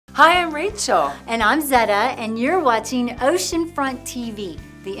Hi, I'm Rachel. And I'm Zetta, and you're watching Oceanfront TV,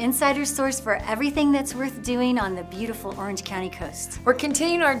 the insider source for everything that's worth doing on the beautiful Orange County coast. We're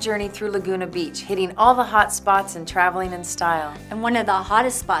continuing our journey through Laguna Beach, hitting all the hot spots and traveling in style. And one of the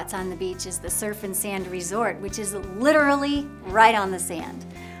hottest spots on the beach is the Surf and Sand Resort, which is literally right on the sand.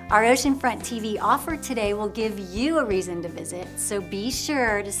 Our Oceanfront TV offer today will give you a reason to visit, so be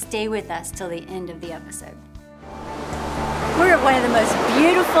sure to stay with us till the end of the episode. We're at one of the most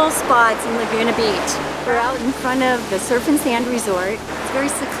beautiful spots in Laguna Beach. We're out in front of the Surf and Sand Resort. It's very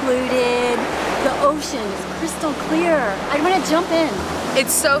secluded. The ocean is crystal clear. I want to jump in.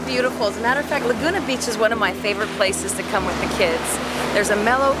 It's so beautiful. As a matter of fact, Laguna Beach is one of my favorite places to come with the kids. There's a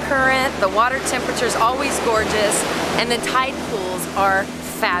mellow current, the water temperature is always gorgeous, and the tide pools are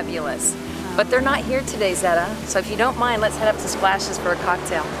fabulous. But they're not here today, Zetta. So if you don't mind, let's head up to Splashes for a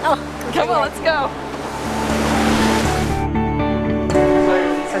cocktail. Oh, come on, let's go.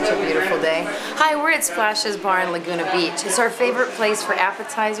 Such a beautiful day. Hi, we're at Splashes Bar in Laguna Beach. It's our favorite place for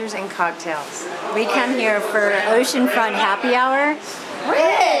appetizers and cocktails. We come here for Oceanfront happy hour.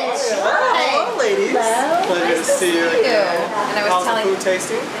 Rich! Hello, ladies. Hello. Pleasure to see you again. And I was How's telling the food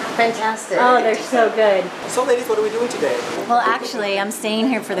tasting? Fantastic. Oh, they're so good. So, ladies, what are we doing today? Well, actually, I'm staying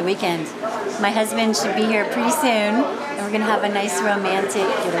here for the weekend. My husband should be here pretty soon, and we're gonna have a nice romantic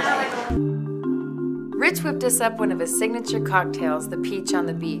getaway. Rich whipped us up one of his signature cocktails, the Peach on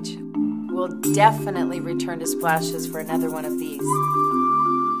the Beach. We'll definitely return to Splashes for another one of these.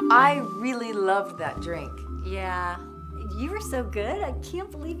 I really loved that drink. Yeah, you were so good. I can't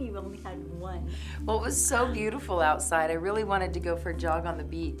believe you only had one. Well, it was so beautiful outside. I really wanted to go for a jog on the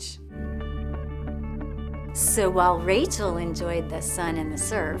beach. So while Rachel enjoyed the sun and the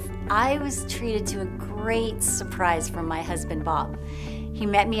surf, I was treated to a great surprise from my husband, Bob. He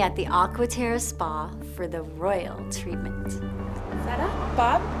met me at the Aqua Terra Spa for the royal treatment. Zetta?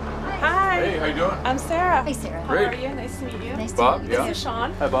 Bob? Hi. Hey, how you doing? I'm Sarah. Hi, Sarah. How are you? Nice to meet you. Nice Bob, to meet you. yeah. This is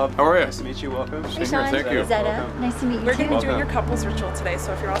Sean. Hi, Bob. How are you? Nice to meet you. Welcome. Hey, Same Sean. here, thank you. Zetta. Welcome. Nice to meet you We're going to too. be doing your couples ritual today,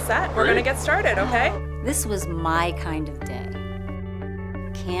 so if you're all set, we're Great. going to get started, okay? This was my kind of day.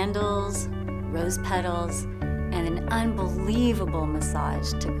 Candles, rose petals, and an unbelievable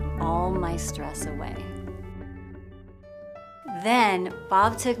massage took all my stress away. Then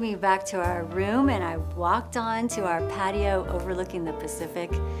Bob took me back to our room and I walked on to our patio overlooking the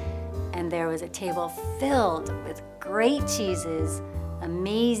Pacific, and there was a table filled with great cheeses,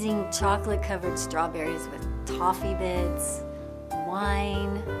 amazing chocolate-covered strawberries with toffee bits,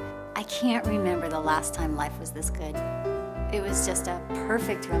 wine. I can't remember the last time life was this good. It was just a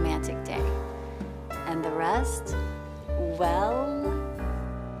perfect romantic day. And the rest, well,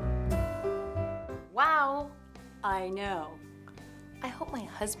 Wow. I know. I hope my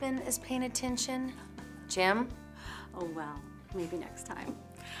husband is paying attention. Jim? Oh well, maybe next time.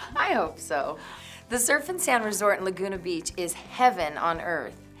 I hope so. The Surf and Sand Resort in Laguna Beach is heaven on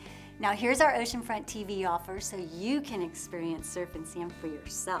earth. Now here's our Oceanfront TV offer so you can experience surf and sand for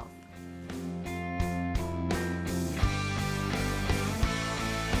yourself.